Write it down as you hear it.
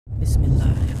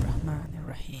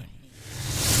Bismillahirrahmanirrahim.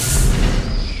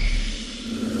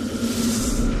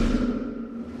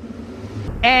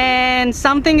 And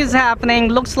something is happening.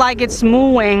 Looks like it's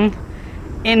moving.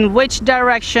 In which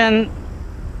direction?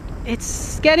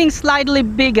 It's getting slightly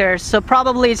bigger, so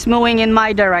probably it's moving in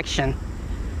my direction.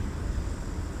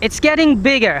 It's getting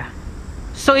bigger,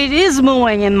 so it is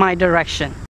moving in my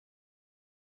direction.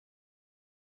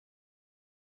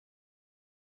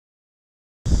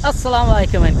 Assalamu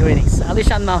alaikum and greetings.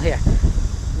 AliShanMao here.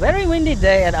 Very windy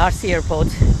day at RC Airport.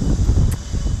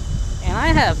 And I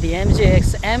have the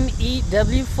MJX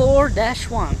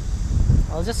MEW4-1.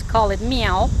 I'll just call it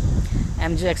Meow.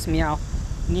 MJX Meow.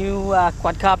 New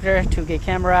quadcopter 2K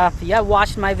camera. If you have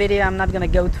watched my video, I'm not gonna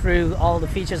go through all the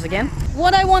features again.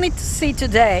 What I wanted to see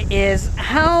today is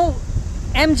how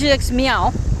MJX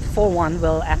MEW4-1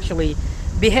 will actually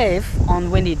behave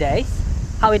on windy days,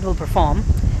 how it will perform,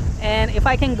 and if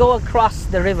I can go across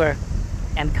the river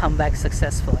and come back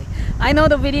successfully. I know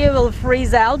the video will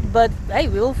freeze out, but hey,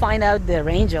 we will find out the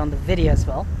range on the video as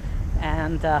well.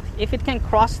 And if it can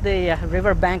cross the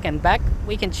river bank and back,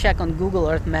 we can check on Google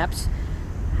Earth Maps.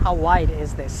 How wide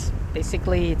is this?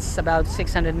 Basically, it's about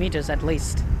 600 meters at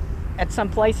least. At some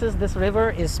places, this river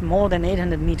is more than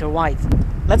 800 meter wide.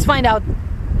 Let's find out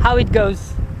how it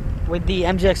goes with the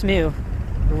MJX MEW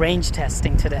range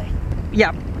testing today.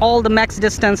 Yeah, all the max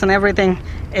distance and everything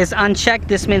is unchecked.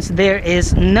 This means there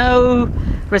is no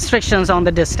restrictions on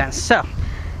the distance. So,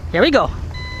 here we go.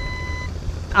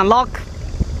 Unlock.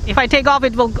 If I take off,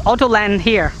 it will auto land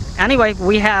here. Anyway,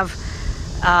 we have,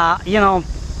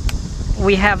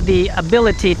 we have the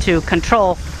ability to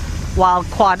control while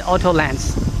quad auto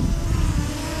lands.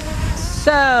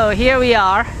 So here we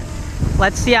are.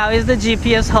 Let's see how is the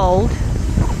GPS hold.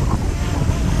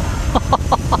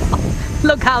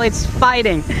 Look how it's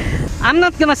fighting. I'm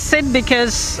not gonna sit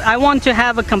because I want to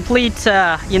have a complete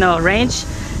range.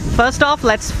 First off,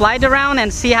 let's fly it around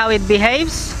and see how it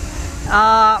behaves.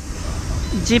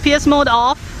 GPS mode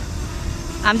off.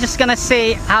 I'm just gonna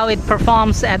see how it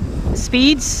performs at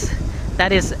speeds.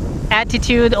 That is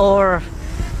attitude or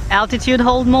altitude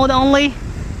hold mode only.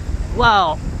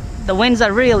 Wow, the winds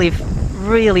are really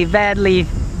badly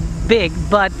big,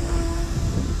 but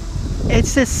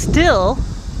it's still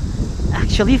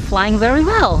actually flying very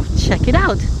well. Check it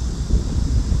out.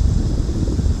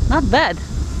 Not bad.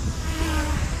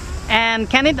 And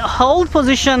can it hold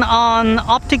position on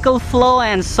optical flow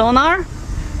and sonar?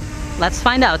 Let's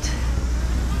find out.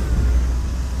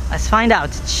 Let's find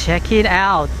out. Check it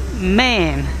out.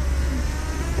 Man.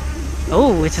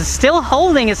 Oh, it's still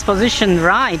holding its position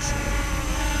right.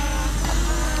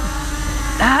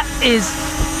 That is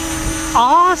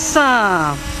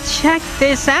awesome. Check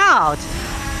this out.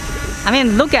 I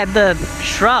mean, look at the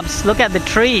shrubs, look at the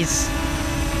trees.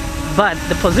 But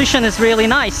the position is really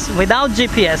nice without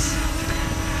GPS.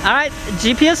 All right,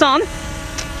 GPS on.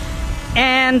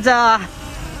 And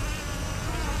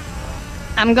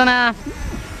I'm gonna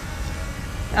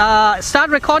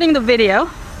start recording the video.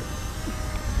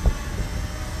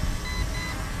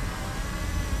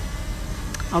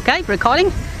 Okay,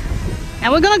 recording.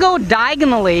 And we're gonna go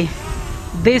diagonally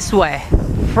this way,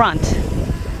 front.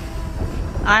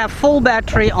 I have full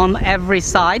battery on every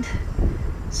side.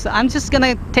 So I'm just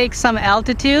gonna take some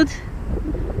altitude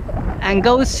and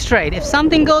go straight. If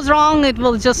something goes wrong, it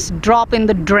will just drop in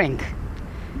the drink.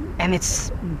 And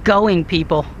it's going,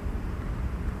 people.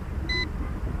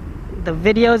 The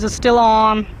videos are still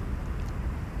on.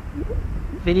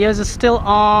 Videos are still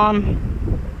on.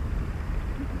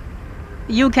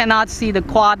 You cannot see the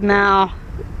quad now.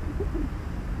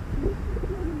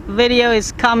 Video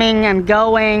is coming and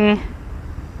going.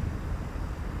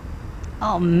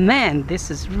 Oh man,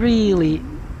 this is really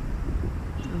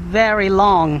very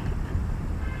long.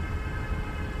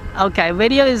 Okay,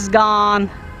 video is gone.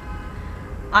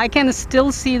 I can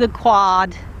still see the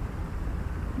quad.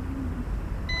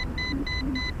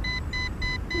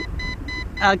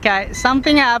 Okay,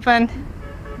 something happened.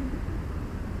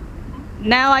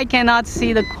 Now I cannot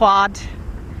see the quad.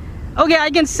 Okay,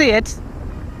 I can see it.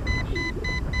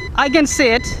 I can see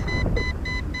it.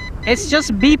 It's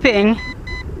just beeping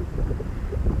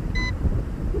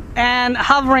and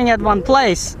hovering at one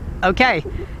place. Okay,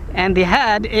 and the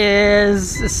head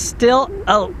is still,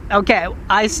 oh, okay,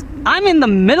 I'm in the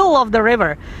middle of the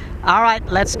river. All right,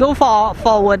 let's go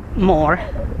forward more.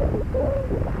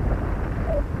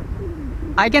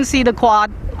 I can see the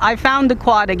quad. I found the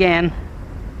quad again.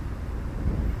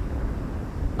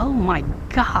 Oh my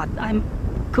God,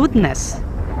 goodness.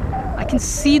 I can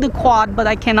see the quad, but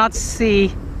I cannot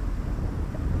see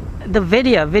the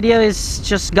video. Video is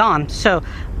just gone. So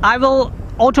I will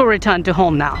auto return to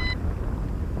home now.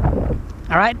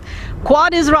 All right,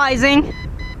 quad is rising.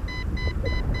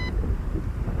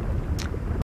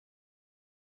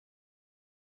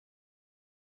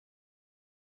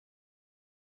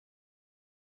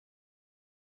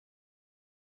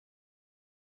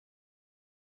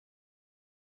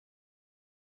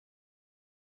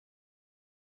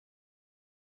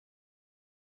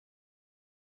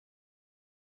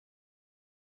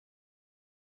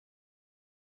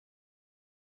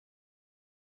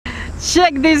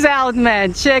 Check this out,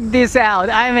 man. Check this out.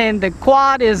 I mean, the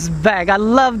quad is back. I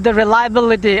love the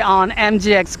reliability on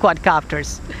MJX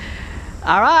quadcopters.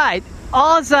 All right,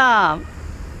 awesome.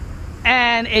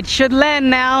 And it should land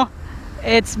now.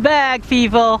 It's back,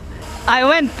 people. I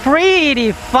went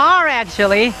pretty far,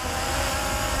 actually.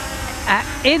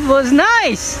 It was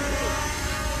nice.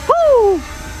 Woo!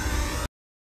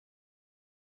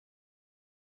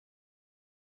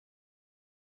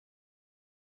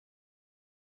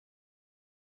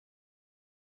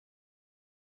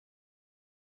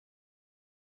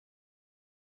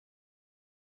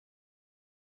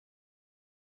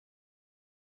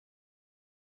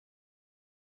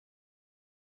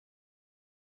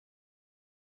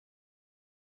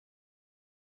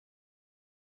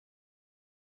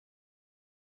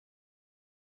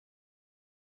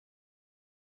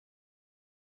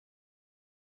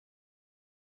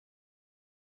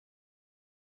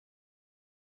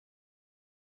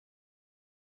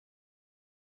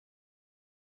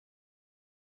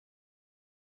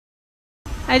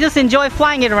 I just enjoy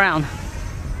flying it around.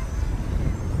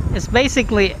 It's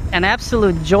basically an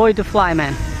absolute joy to fly,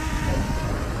 man.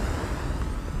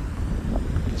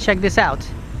 Check this out.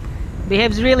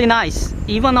 Behaves really nice,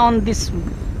 even on this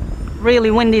really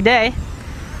windy day.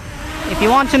 If you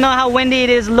want to know how windy it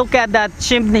is, look at that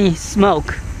chimney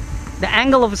smoke. The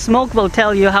angle of smoke will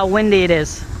tell you how windy it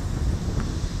is.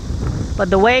 But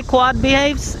the way quad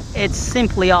behaves, it's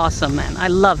simply awesome, man. I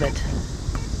love it.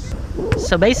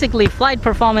 So basically, flight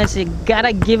performance, you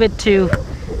gotta give it to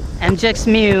MJX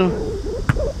MEW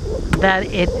that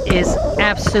it is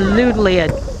absolutely a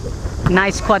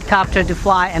nice quadcopter to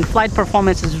fly, and flight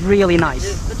performance is really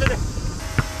nice.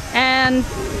 And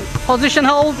position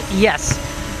hold, yes.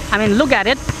 I mean, look at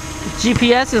it.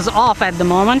 GPS is off at the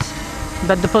moment,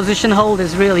 but the position hold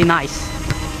is really nice.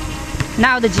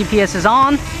 Now the GPS is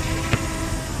on.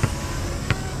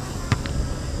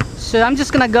 So I'm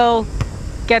just gonna go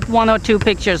get 1 or 2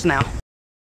 pictures now.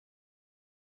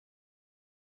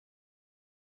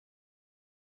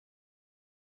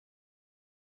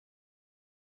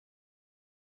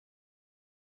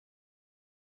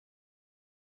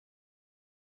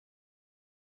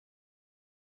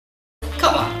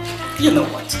 Come on, you know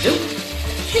what to do.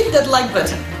 Hit that like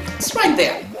button. It's right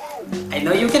there. I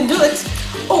know you can do it.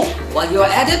 Oh, while you're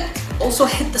at it, also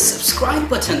hit the subscribe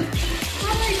button.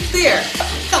 Right there.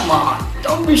 Come on,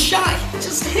 don't be shy.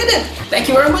 Just hit it. Thank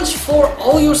you very much for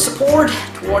all your support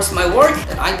towards my work,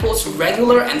 that I post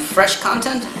regular and fresh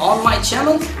content on my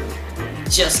channel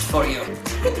just for you.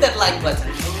 Hit that like button.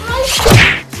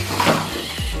 Right?